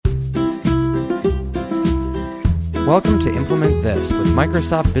Welcome to Implement This with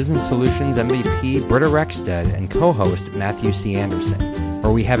Microsoft Business Solutions MVP Britta Reckstead and co-host Matthew C. Anderson,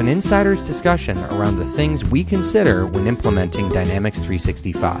 where we have an insider's discussion around the things we consider when implementing Dynamics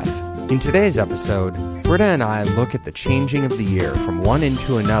 365. In today's episode, Britta and I look at the changing of the year from one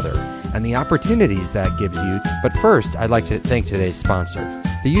into another and the opportunities that gives you. But first, I'd like to thank today's sponsor.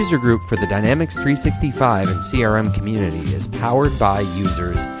 The user group for the Dynamics 365 and CRM community is powered by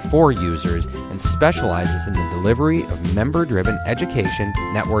users, for users, and specializes in the delivery of member-driven education,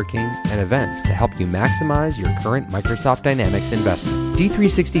 networking, and events to help you maximize your current Microsoft Dynamics investment.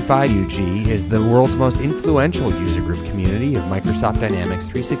 D365UG is the world's most influential user group community of Microsoft Dynamics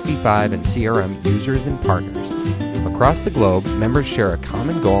 365 and CRM users and partners. Across the globe, members share a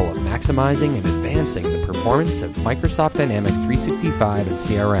common goal of maximizing and advancing the performance of Microsoft Dynamics 365 and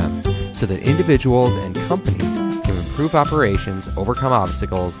CRM so that individuals and companies can improve operations, overcome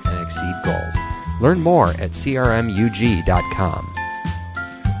obstacles, and exceed goals. Learn more at crmug.com.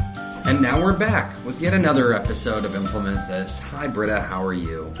 And now we're back with yet another episode of Implement This. Hi, Britta. How are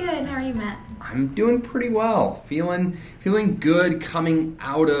you? Good. How are you, Matt? I'm doing pretty well. Feeling good coming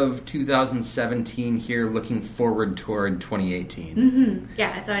out of 2017 here, looking forward toward 2018. Mm-hmm.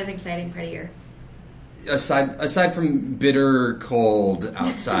 Yeah, it's always an exciting part of year. Aside from bitter cold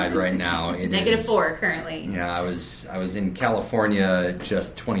outside right now, it is -4 currently. Yeah, I was in California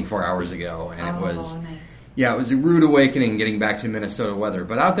just 24 hours ago, and it was nice. Yeah, it was a rude awakening getting back to Minnesota weather.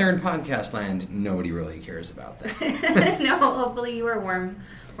 But out there in podcast land, nobody really cares about that. No, hopefully you are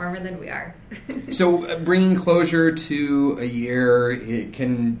warmer than we are. So bringing closure to a year, it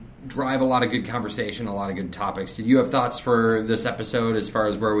can drive a lot of good conversation, a lot of good topics. Did you have thoughts for this episode as far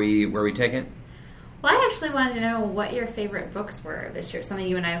as where we take it? Well, I actually wanted to know what your favorite books were this year. Something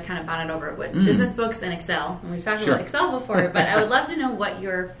you and I have kind of bonded over was business books and Excel. And we've talked about Excel before, but I would love to know what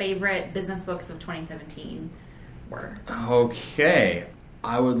your favorite business books of 2017 were. Okay.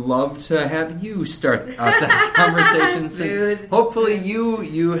 I would love to have you start that conversation since hopefully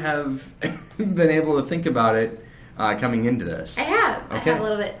you have been able to think about it coming into this. I have. Okay. I have a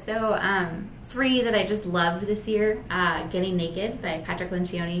little bit. So 3 that I just loved this year, Getting Naked by Patrick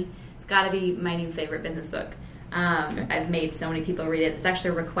Lencioni. It's got to be my new favorite business book. Okay. I've made so many people read it. It's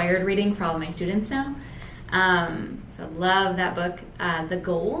actually a required reading for all of my students now. So love that book. The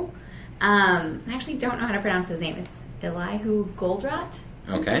Goal. I actually don't know how to pronounce his name. It's Elihu Goldratt.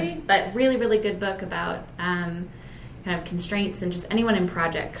 Okay. But really, really good book about kind of constraints and just anyone in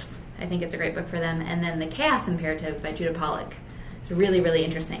projects. I think it's a great book for them. And then The Chaos Imperative by Judah Pollack. It's really, really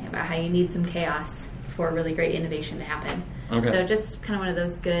interesting about how you need some chaos for really great innovation to happen. Okay. So just kind of one of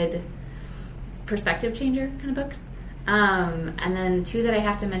those good perspective changer kind of books. And then 2 that I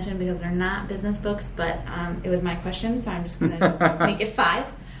have to mention because they're not business books, but it was my question, so I'm just going to make it 5.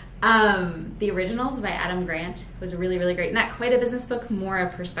 The Originals by Adam Grant was really, really great. Not quite a business book, more a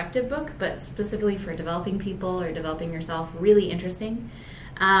perspective book, but specifically for developing people or developing yourself. Really interesting.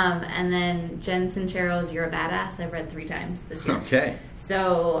 And then Jen Sincero's You're a Badass, I've read 3 times this year. Okay.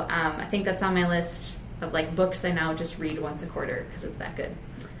 So I think that's on my list of like books I now just read once a quarter because it's that good.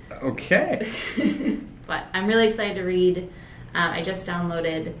 Okay. But I'm really excited to read. I just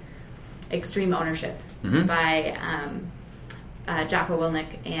downloaded Extreme Ownership by Jocko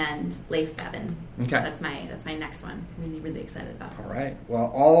Willink and Leif Babin. Okay. So that's my next one. Really, really excited about. All right. Well,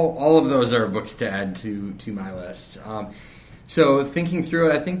 all of those are books to add to my list. So thinking through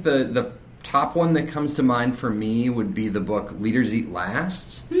it, I think the top one that comes to mind for me would be the book Leaders Eat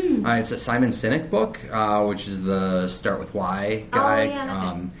Last. It's a Simon Sinek book, which is the Start With Why guy. Oh,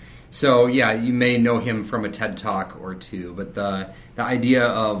 yeah, so yeah, you may know him from a TED Talk or 2, but the idea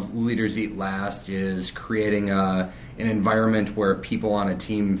of Leaders Eat Last is creating an environment where people on a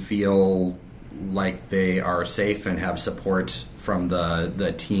team feel like they are safe and have support from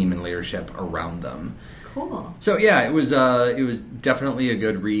the team and leadership around them. Cool. So yeah, it was definitely a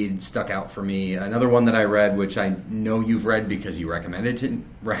good read. Stuck out for me. Another one that I read, which I know you've read because you recommended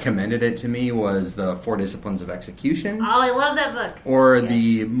it to me, was the 4 Disciplines of Execution. Oh, I love that book. Or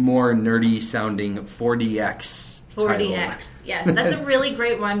the more nerdy sounding 4DX. 4DX. Yes, that's a really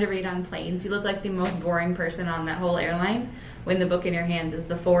great one to read on planes. You look like the most boring person on that whole airline when the book in your hands is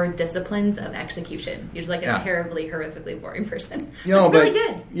the 4 Disciplines of Execution. You're just like a terribly, horrifically boring person. It's really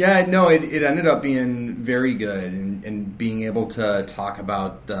good. Yeah, no, it ended up being very good and being able to talk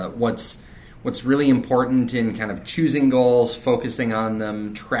about what's really important in kind of choosing goals, focusing on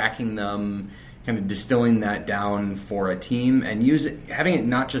them, tracking them, kind of distilling that down for a team and having it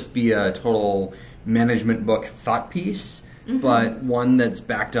not just be a total management book thought piece, but one that's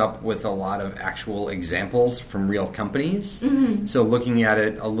backed up with a lot of actual examples from real companies. So looking at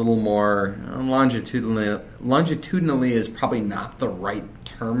it a little more longitudinally is probably not the right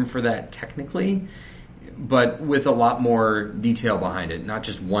term for that technically, but with a lot more detail behind it, not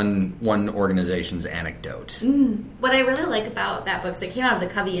just one organization's anecdote. What I really like about that book, so it came out of the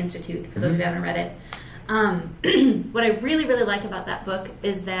Covey Institute, for those of you who haven't read it. What I really, really like about that book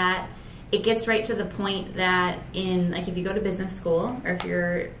is that it gets right to the point that if you go to business school or if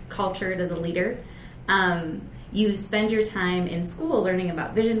you're cultured as a leader, you spend your time in school learning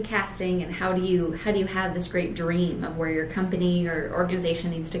about vision casting and how do you have this great dream of where your company or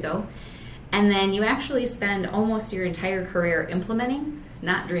organization needs to go. And then you actually spend almost your entire career implementing,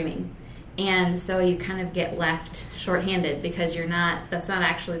 not dreaming. And so you kind of get left shorthanded because that's not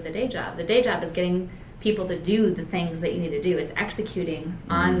actually the day job. The day job is getting people to do the things that you need to do. It's executing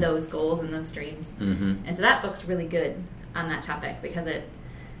on those goals and those dreams. And so that book's really good on that topic because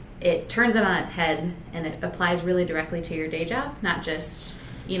it turns it on its head and it applies really directly to your day job, not just,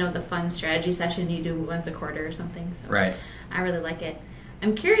 the fun strategy session you do once a quarter or something. So right. I really like it.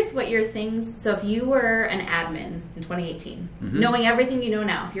 I'm curious what your things, so if you were an admin in 2018, knowing everything you know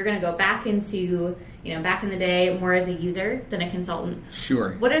now, if you're going to go back into, back in the day more as a user than a consultant.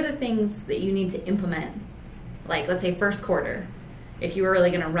 Sure. What are the things that you need to implement, like let's say first quarter, if you were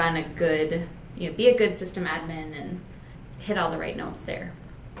really going to run a good, be a good system admin and hit all the right notes there?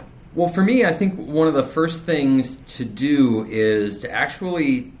 Well, for me, I think one of the first things to do is to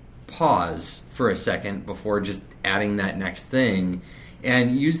actually pause for a second before just adding that next thing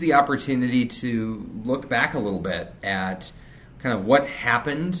and use the opportunity to look back a little bit at kind of what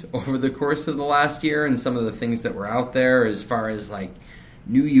happened over the course of the last year and some of the things that were out there as far as like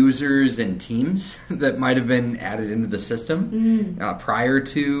new users and teams that might have been added into the system prior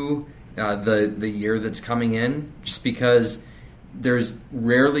to the year that's coming in, just because there's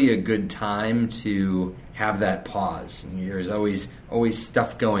rarely a good time to have that pause. There's always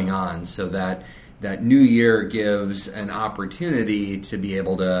stuff going on, so that new year gives an opportunity to be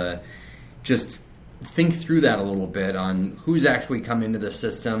able to just think through that a little bit on who's actually come into the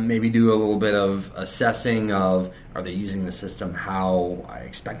system, maybe do a little bit of assessing of are they using the system how I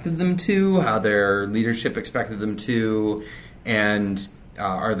expected them to, how their leadership expected them to, and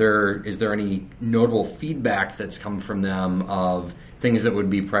is there any notable feedback that's come from them of things that would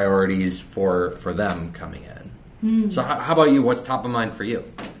be priorities for them coming in. So how about you? What's top of mind for you?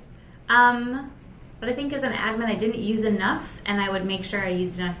 But I think as an admin, I didn't use enough, and I would make sure I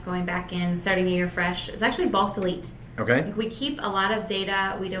used enough going back in, starting a year fresh. It's actually bulk delete. Okay. Like we keep a lot of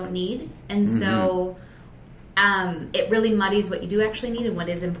data we don't need, and so it really muddies what you do actually need and what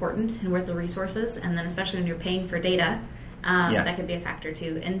is important and worth the resources. And then especially when you're paying for data, that could be a factor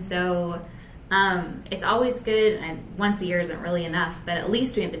too. And so it's always good, and once a year isn't really enough, but at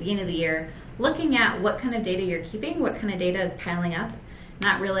least at the beginning of the year, looking at what kind of data you're keeping, what kind of data is piling up,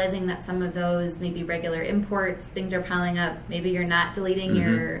 not realizing that some of those maybe regular imports, things are piling up. Maybe you're not deleting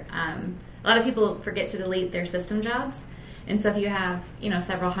your, a lot of people forget to delete their system jobs. And so if you have,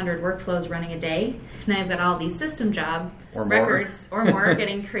 several hundred workflows running a day, and I've got all these system job records or more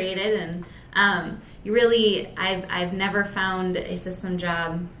getting created, and you really, I've never found a system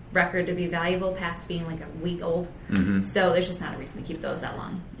job record to be valuable past being like a week old. So there's just not a reason to keep those that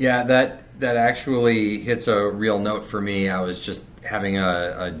long. Yeah, that actually hits a real note for me. I was just having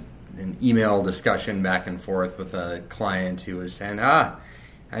an email discussion back and forth with a client who was saying,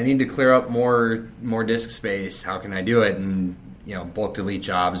 I need to clear up more disk space. How can I do it? And bulk delete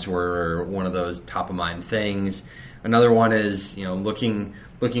jobs were one of those top of mind things. Another one is looking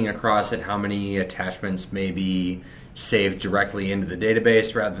across at how many attachments may be saved directly into the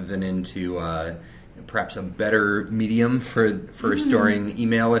database rather than into perhaps a better medium for storing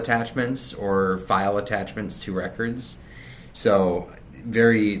email attachments or file attachments to records. So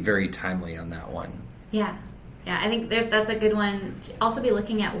very, very timely on that one. Yeah, I think that's a good one. Also be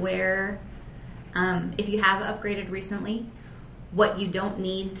looking at where, if you have upgraded recently, what you don't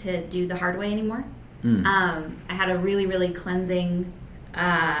need to do the hard way anymore. I had a really, really cleansing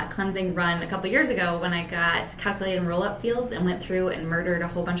run a couple years ago when I got calculate and roll-up fields and went through and murdered a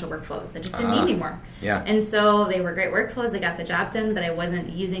whole bunch of workflows that just didn't need anymore. Yeah. And so they were great workflows. They got the job done, but I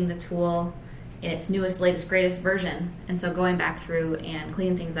wasn't using the tool in its newest, latest, greatest version. And so going back through and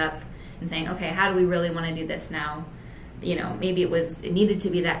cleaning things up and saying, okay, how do we really want to do this now? Maybe it needed to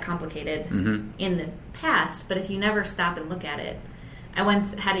be that complicated in the past, but if you never stop and look at it. I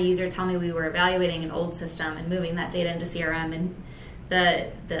once had a user tell me we were evaluating an old system and moving that data into CRM, and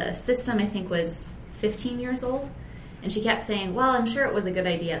the system, I think, was 15 years old, And she kept saying, well, I'm sure it was a good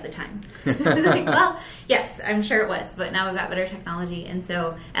idea at the time. Like, well, yes, I'm sure it was, but now we've got better technology. And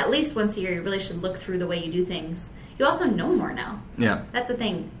so at least once a year, you really should look through the way you do things. You also know more now. Yeah. That's the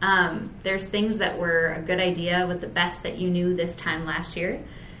thing. There's things that were a good idea with the best that you knew this time last year,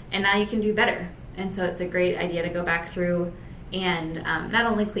 and now you can do better. And so it's a great idea to go back through and not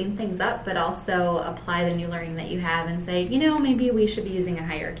only clean things up, but also apply the new learning that you have and say, maybe we should be using a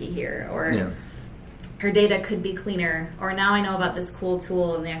hierarchy here, or her data could be cleaner, or now I know about this cool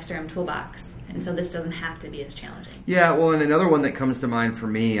tool in the XRM toolbox, and so this doesn't have to be as challenging. Yeah, well, and another one that comes to mind for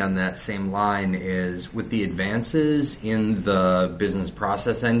me on that same line is with the advances in the business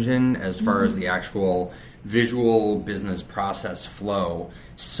process engine as far as the actual visual business process flow,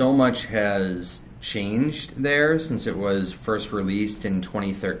 so much has changed there since it was first released in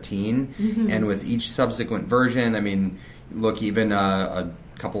 2013, and with each subsequent version, I mean, look, even a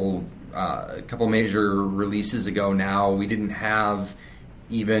couple major releases ago now, we didn't have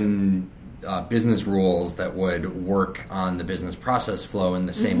even business rules that would work on the business process flow in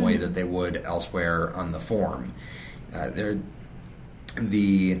the same way that they would elsewhere on the form.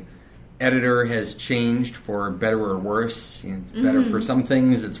 The editor has changed for better or worse. It's better for some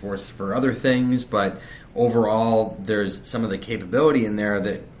things, it's worse for other things, but overall there's some of the capability in there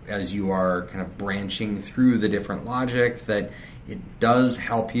that as you are kind of branching through the different logic, that it does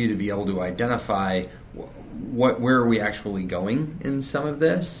help you to be able to identify where are we actually going in some of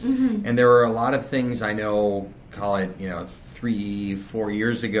this. And there are a lot of things I know, call it 3-4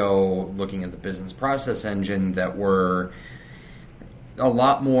 years ago, looking at the business process engine, that were put a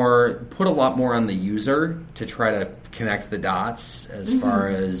lot more on the user to try to connect the dots as far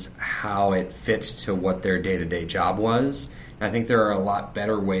as how it fits to what their day-to-day job was. And I think there are a lot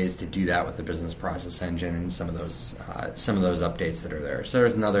better ways to do that with the business process engine and some of those updates that are there. So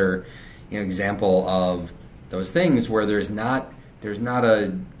there's another example of those things where there's not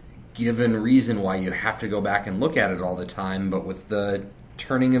a given reason why you have to go back and look at it all the time, but with the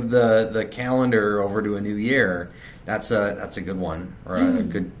turning of the calendar over to a new year, that's a good one, or a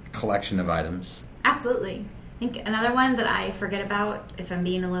good collection of items. Absolutely. I think another one that I forget about if I'm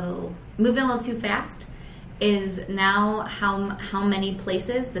moving a little too fast is now how many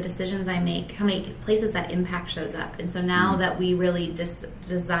places the decisions I make, how many places that impact shows up. And so now that we really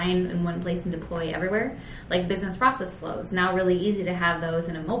design in one place and deploy everywhere, like business process flows, now really easy to have those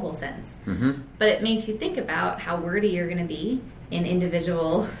in a mobile sense. But it makes you think about how wordy you're going to be in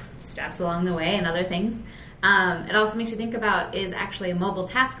individual steps along the way and other things. It also makes you think about, is actually a mobile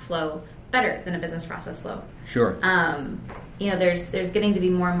task flow better than a business process flow? Sure. There's getting to be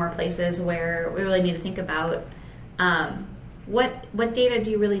more and more places where we really need to think about what data do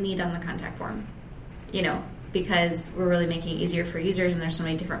you really need on the contact form? Because we're really making it easier for users, and there's so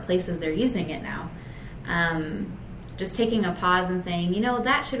many different places they're using it now. Just taking a pause and saying,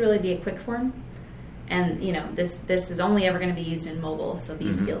 that should really be a quick form. And, this is only ever going to be used in mobile, so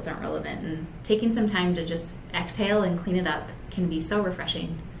these fields aren't relevant. And taking some time to just exhale and clean it up can be so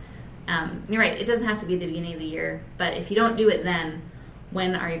refreshing. You're right, it doesn't have to be the beginning of the year, but if you don't do it then,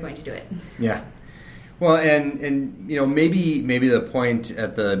 when are you going to do it? Yeah. Well, and maybe the point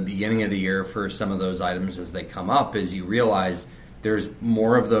at the beginning of the year for some of those items as they come up is you realize there's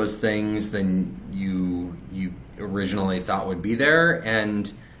more of those things than you originally thought would be there,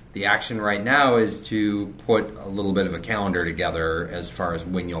 and the action right now is to put a little bit of a calendar together as far as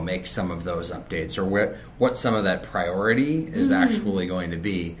when you'll make some of those updates, or what some of that priority is actually going to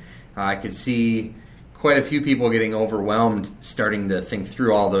be. I could see quite a few people getting overwhelmed starting to think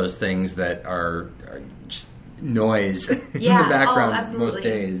through all those things that are just noise in the background most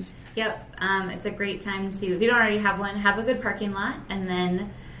days. Yep. It's a great time to, if you don't already have one, have a good parking lot and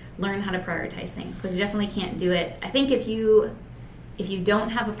then learn how to prioritize things, because you definitely can't do it. I think if you don't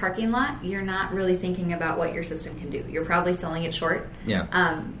have a parking lot, you're not really thinking about what your system can do. You're probably selling it short.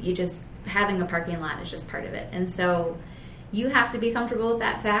 Yeah. You just, having a parking lot is just part of it. And so you have to be comfortable with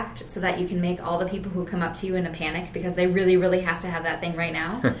that fact so that you can make all the people who come up to you in a panic because they really, really have to have that thing right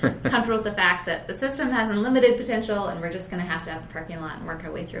now comfortable with the fact that the system has unlimited potential and we're just going to have a parking lot and work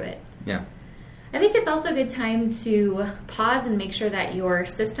our way through it. Yeah. I think it's also a good time to pause and make sure that your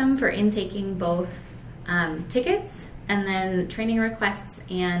system for intaking both tickets and then training requests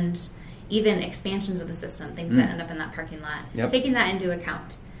and even expansions of the system, things that end up in that parking lot, taking that into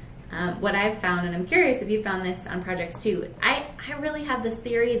account. What I've found, and I'm curious if you found this on projects too, I really have this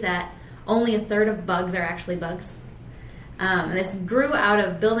theory that only a third of bugs are actually bugs. And this grew out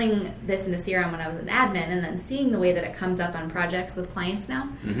of building this into CRM when I was an admin and then seeing the way that it comes up on projects with clients now.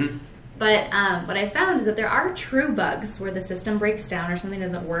 But what I found is that there are true bugs where the system breaks down or something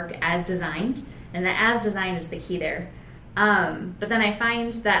doesn't work as designed. And the as designed is the key there. But then I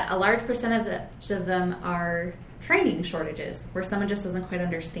find that a large percentage of them are training shortages, where someone just doesn't quite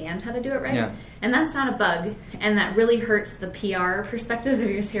understand how to do it right. Yeah. And that's not a bug, and that really hurts the PR perspective of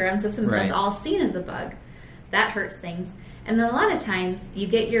your CRM system. Right. That's all seen as a bug. That hurts things. And then a lot of times you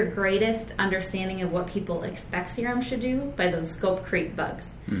get your greatest understanding of what people expect CRM should do by those scope creep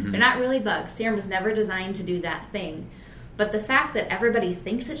bugs. Mm-hmm. They're not really bugs. CRM was never designed to do that thing. But the fact that everybody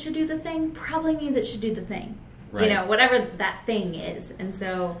thinks it should do the thing probably means it should do the thing. Right. You know, whatever that thing is. And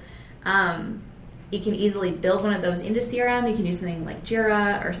so you can easily build one of those into CRM. You can use something like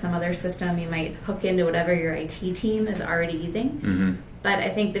Jira or some other system you might hook into whatever your IT team is already using. Mm-hmm. But I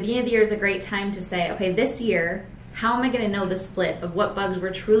think the beginning of the year is a great time to say, okay, this year, how am I going to know the split of what bugs were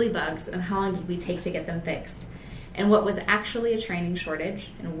truly bugs and how long did we take to get them fixed? And what was actually a training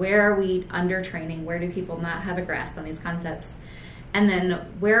shortage? And where are we under training? Where do people not have a grasp on these concepts? And then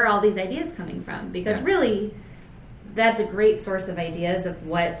where are all these ideas coming from? Because really, that's a great source of ideas of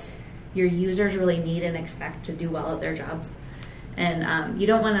what your users really need and expect to do well at their jobs. And you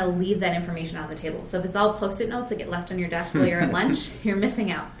don't want to leave that information on the table. So if it's all Post-it notes that get left on your desk while you're at lunch, you're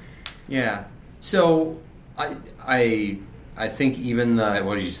missing out. Yeah. So I think even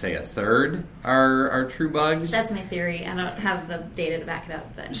what did you say, a third are true bugs? That's my theory. I don't have the data to back it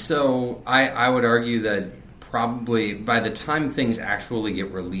up. But. So I would argue that probably by the time things actually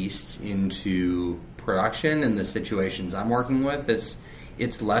get released into production in the situations I'm working with,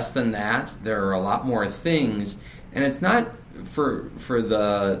 it's less than that. There are a lot more things, and it's not for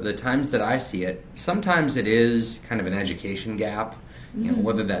the times that I see it. Sometimes it is kind of an education gap, you know,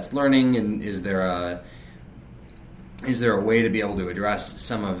 whether that's learning and is there a way to be able to address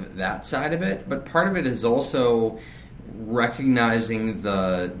some of that side of it. But part of it is also recognizing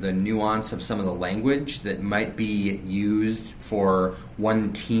the nuance of some of the language that might be used for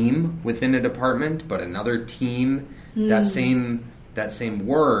one team within a department, but another team, that same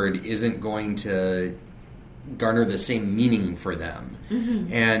word isn't going to garner the same meaning for them.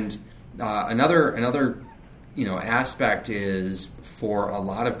 Mm-hmm. And another aspect is for a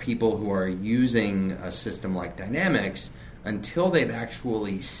lot of people who are using a system like Dynamics, until they've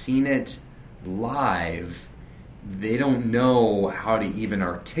actually seen it live, they don't know how to even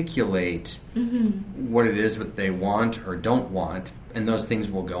articulate what it is that they want or don't want, and those things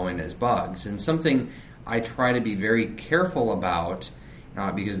will go in as bugs. And something I try to be very careful about,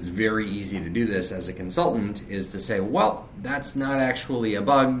 because it's very easy to do this as a consultant, is to say, well, that's not actually a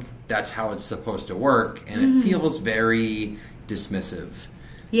bug, that's how it's supposed to work, and it feels very dismissive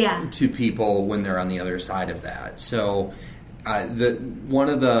to people when they're on the other side of that. So one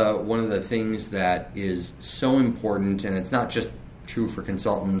of the things that is so important, and it's not just true for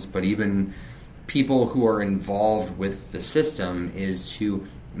consultants, but even people who are involved with the system, is to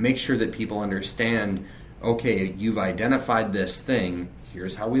make sure that people understand, okay, you've identified this thing,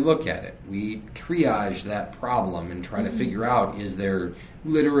 here's how we look at it. We triage that problem and try to figure out, is there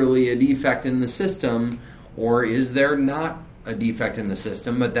literally a defect in the system, or is there not a defect in the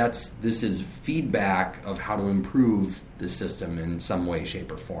system, but this is feedback of how to improve the system in some way,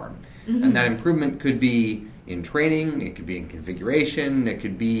 shape, or form. And that improvement could be in training, it could be in configuration, it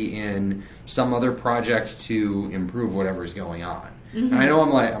could be in some other project to improve whatever's going on. And I know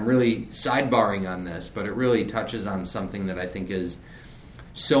I'm really sidebarring on this, but it really touches on something that I think is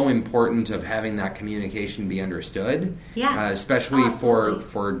so important, of having that communication be understood. Especially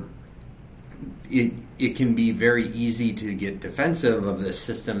for it can be very easy to get defensive of this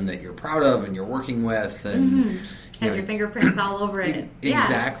system that you're proud of and you're working with, and has your fingerprints all over it.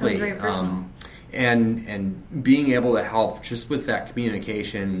 Exactly. It's very personal. And being able to help just with that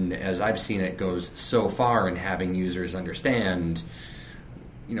communication, as I've seen it, goes so far in having users understand,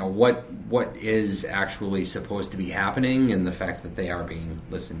 what is actually supposed to be happening, and the fact that they are being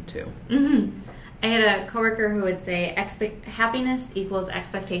listened to. I had a coworker who would say happiness equals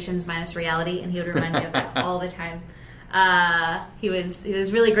expectations minus reality, and he would remind me of that all the time. He was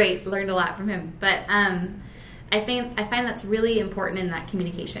really great. Learned a lot from him. But I find that's really important in that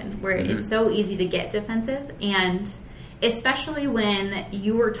communication, where it's so easy to get defensive, and especially when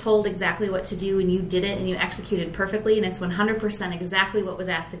you were told exactly what to do and you did it and you executed perfectly, and it's 100% exactly what was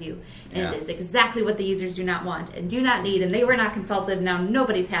asked of you, and it's exactly what the users do not want and do not need, and they were not consulted, and now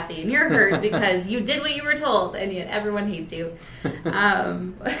nobody's happy, and you're hurt because you did what you were told, and yet everyone hates you.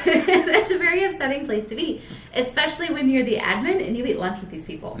 That's a very upsetting place to be, especially when you're the admin and you eat lunch with these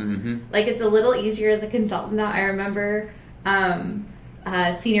people. Like, it's a little easier as a consultant now. I remember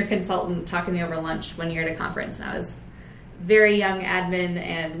a senior consultant talking to me over lunch one year at a conference, and I was very young admin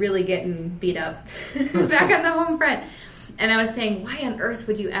and really getting beat up back on the home front. And I was saying, why on earth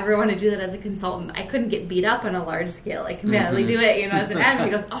would you ever want to do that as a consultant? I couldn't get beat up on a large scale. I can barely do it, as an admin.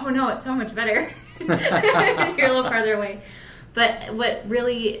 He goes, oh no, it's so much better. You're a little farther away. But what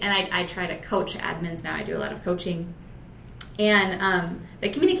really, and I try to coach admins now. I do a lot of coaching. And the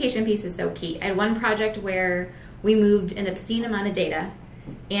communication piece is so key. I had one project where we moved an obscene amount of data,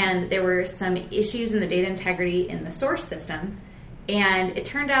 and there were some issues in the data integrity in the source system. And it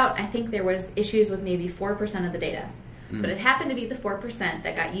turned out, I think there was issues with maybe 4% of the data. But it happened to be the 4%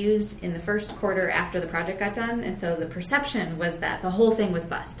 that got used in the first quarter after the project got done. And so the perception was that the whole thing was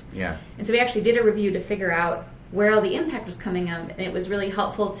bust. Yeah. And so we actually did a review to figure out where all the impact was coming up. And it was really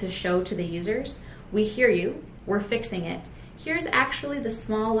helpful to show to the users, we hear you, we're fixing it. Here's actually the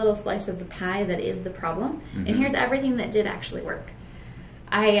small little slice of the pie that is the problem. And here's everything that did actually work.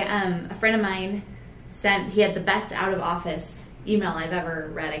 A friend of mine he had the best out of office email I've ever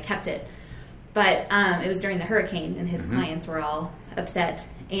read. I kept it. But it was during the hurricane, and his clients were all upset.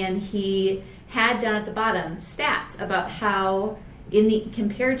 And he had down at the bottom stats about how,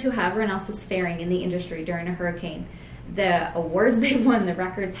 compared to how everyone else is faring in the industry during a hurricane, the awards they've won, the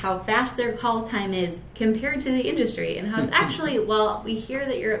records, how fast their call time is compared to the industry, and how it's actually, well, we hear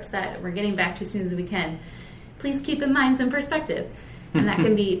that you're upset, and we're getting back to you as soon as we can. Please keep in mind some perspective. And that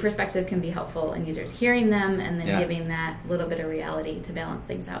perspective can be helpful in users hearing them and then giving that little bit of reality to balance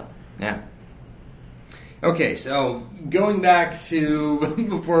things out. Yeah. Okay, so going back to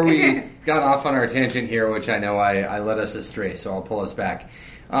before we got off on our tangent here, which I know I led us astray, so I'll pull us back.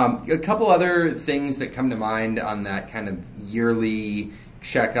 A couple other things that come to mind on that kind of yearly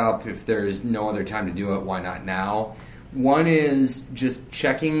checkup, if there's no other time to do it, why not now? One is just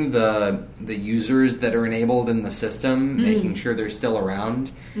checking the users that are enabled in the system, making sure they're still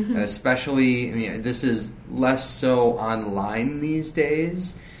around. Especially, this is less so online these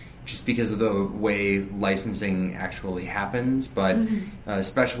days, just because of the way licensing actually happens, but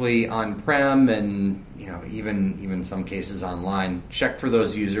especially on-prem and even some cases online, check for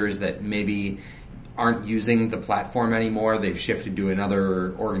those users that maybe aren't using the platform anymore. They've shifted to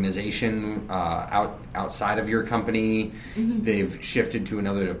another organization outside of your company. They've shifted to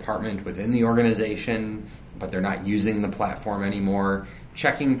another department within the organization, but they're not using the platform anymore.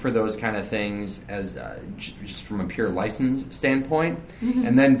 Checking for those kind of things as just from a pure license standpoint,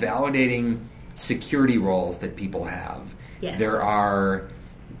 and then validating security roles that people have. Yes. There are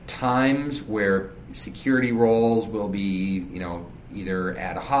times where security roles will be, either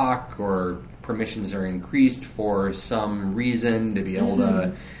ad hoc or permissions are increased for some reason to be able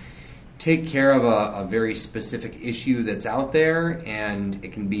to take care of a very specific issue that's out there, and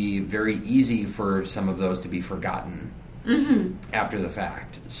it can be very easy for some of those to be forgotten after the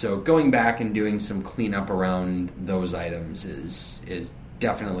fact. So going back and doing some cleanup around those items is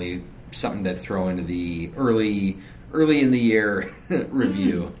definitely something to throw into the early in the year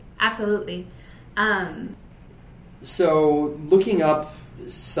review. Absolutely. So looking up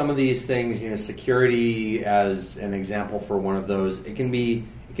some of these things, security as an example for one of those, it can be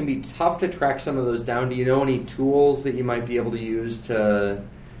tough to track some of those down. Do you know any tools that you might be able to use to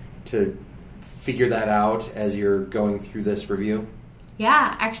figure that out as you're going through this review?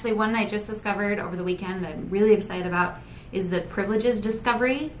 Yeah, actually one I just discovered over the weekend that I'm really excited about is the Privileges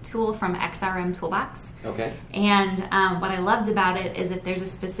Discovery tool from XRM Toolbox. Okay. And what I loved about it is if there's a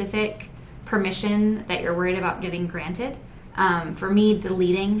specific permission that you're worried about getting granted. For me,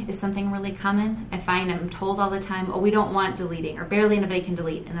 deleting is something really common. I find I'm told all the time, we don't want deleting, or barely anybody can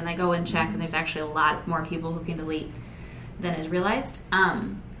delete. And then I go and check, and there's actually a lot more people who can delete than is realized.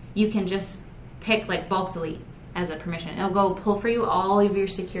 You can just pick bulk delete as a permission. It'll go pull for you all of your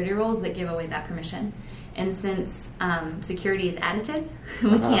security roles that give away that permission. And since security is additive,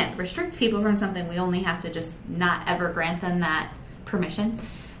 we can't restrict people from something. We only have to just not ever grant them that permission.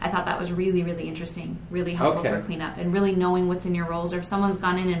 I thought that was really, really interesting, really helpful for cleanup, and really knowing what's in your roles. Or if someone's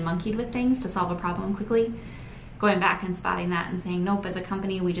gone in and monkeyed with things to solve a problem quickly, going back and spotting that and saying, nope, as a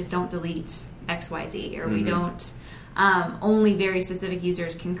company, we just don't delete XYZ, or we don't, only very specific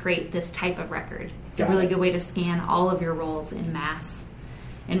users can create this type of record. It's a really good way to scan all of your roles in mass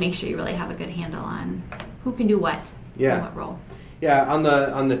and make sure you really have a good handle on who can do what in what role. Yeah, on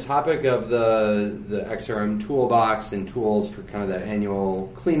the topic of the XRM toolbox and tools for kind of that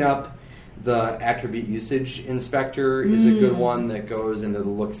annual cleanup, the attribute usage inspector is a good one that goes into the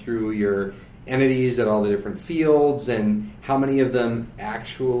look through your entities at all the different fields and how many of them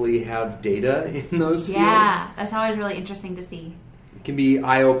actually have data in those fields. Yeah, that's always really interesting to see. It can be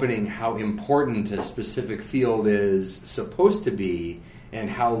eye-opening how important a specific field is supposed to be and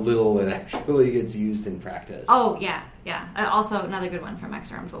how little it actually gets used in practice. Oh, yeah. Also, another good one from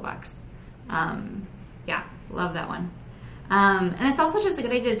XRM Toolbox. Love that one. And it's also just a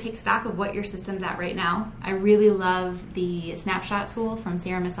good idea to take stock of what your system's at right now. I really love the snapshot tool from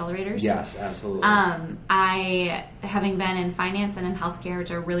CRM Accelerators. Yes, absolutely. I, having been in finance and in healthcare,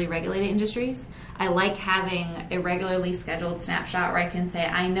 which are really regulated industries, I like having a regularly scheduled snapshot where I can say,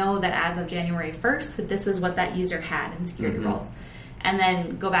 I know that as of January 1st, this is what that user had in security roles. And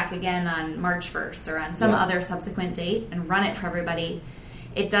then go back again on March 1st or on some other subsequent date and run it for everybody.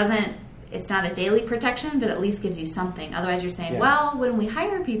 It's not a daily protection, but at least gives you something. Otherwise, you're saying, well, when we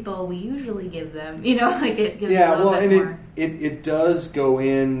hire people, we usually give them, like it gives you a little bit more. It does go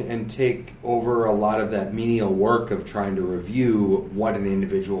in and take over a lot of that menial work of trying to review what an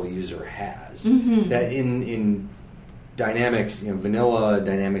individual user has. That in Dynamics, vanilla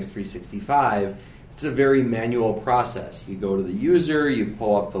Dynamics 365, it's a very manual process. You go to the user, you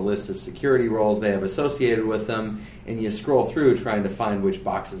pull up the list of security roles they have associated with them, and you scroll through trying to find which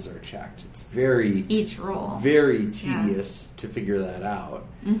boxes are checked. It's each role very tedious to figure that out.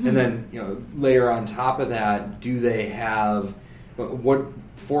 And then layer on top of that, do they have what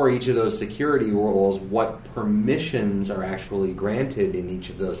for each of those security roles? What permissions are actually granted in each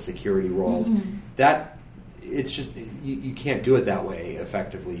of those security roles? That it's just you can't do it that way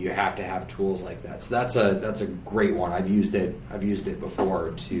effectively. You have to have tools like that. So that's a great one. I've used it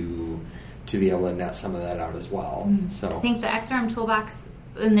before to be able to net some of that out as well. So I think the XRM Toolbox,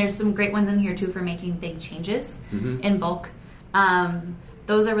 and there's some great ones in here too for making big changes in bulk.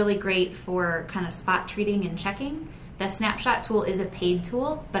 Those are really great for kind of spot treating and checking. The snapshot tool is a paid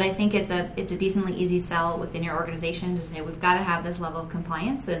tool, but I think it's a decently easy sell within your organization to say we've got to have this level of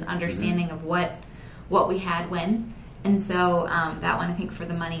compliance and understanding of what we had when. And so that one, I think, for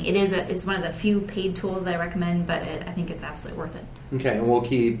the money, it's one of the few paid tools I recommend, but I think it's absolutely worth it. Okay, and we'll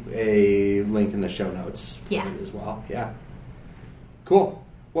keep a link in the show notes for it as well. Yeah. Cool.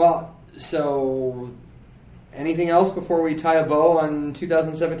 Well, so anything else before we tie a bow on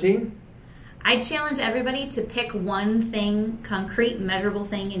 2017? I challenge everybody to pick one thing, concrete, measurable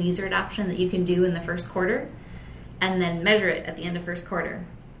thing in user adoption that you can do in the first quarter, and then measure it at the end of first quarter.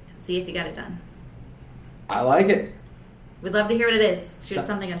 See if you got it done. I like it. We'd love to hear what it is. Shoot us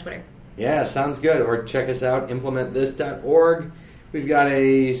something on Twitter. Yeah, sounds good. Or check us out, implementthis.org. We've got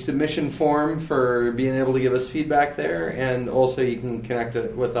a submission form for being able to give us feedback there, and also you can connect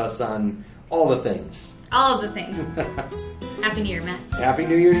with us on all the things. All of the things. Happy New Year, Matt. Happy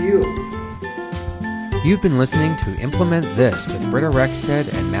New Year to you. You've been listening to Implement This with Britta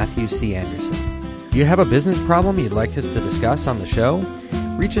Rekstead and Matthew C. Anderson. Do you have a business problem you'd like us to discuss on the show?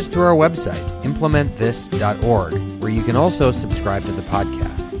 Reach us through our website, implementthis.org, where you can also subscribe to the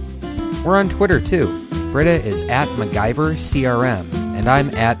podcast. We're on Twitter, too. Britta is at MacGyverCRM, and I'm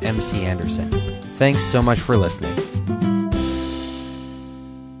at MC Anderson. Thanks so much for listening.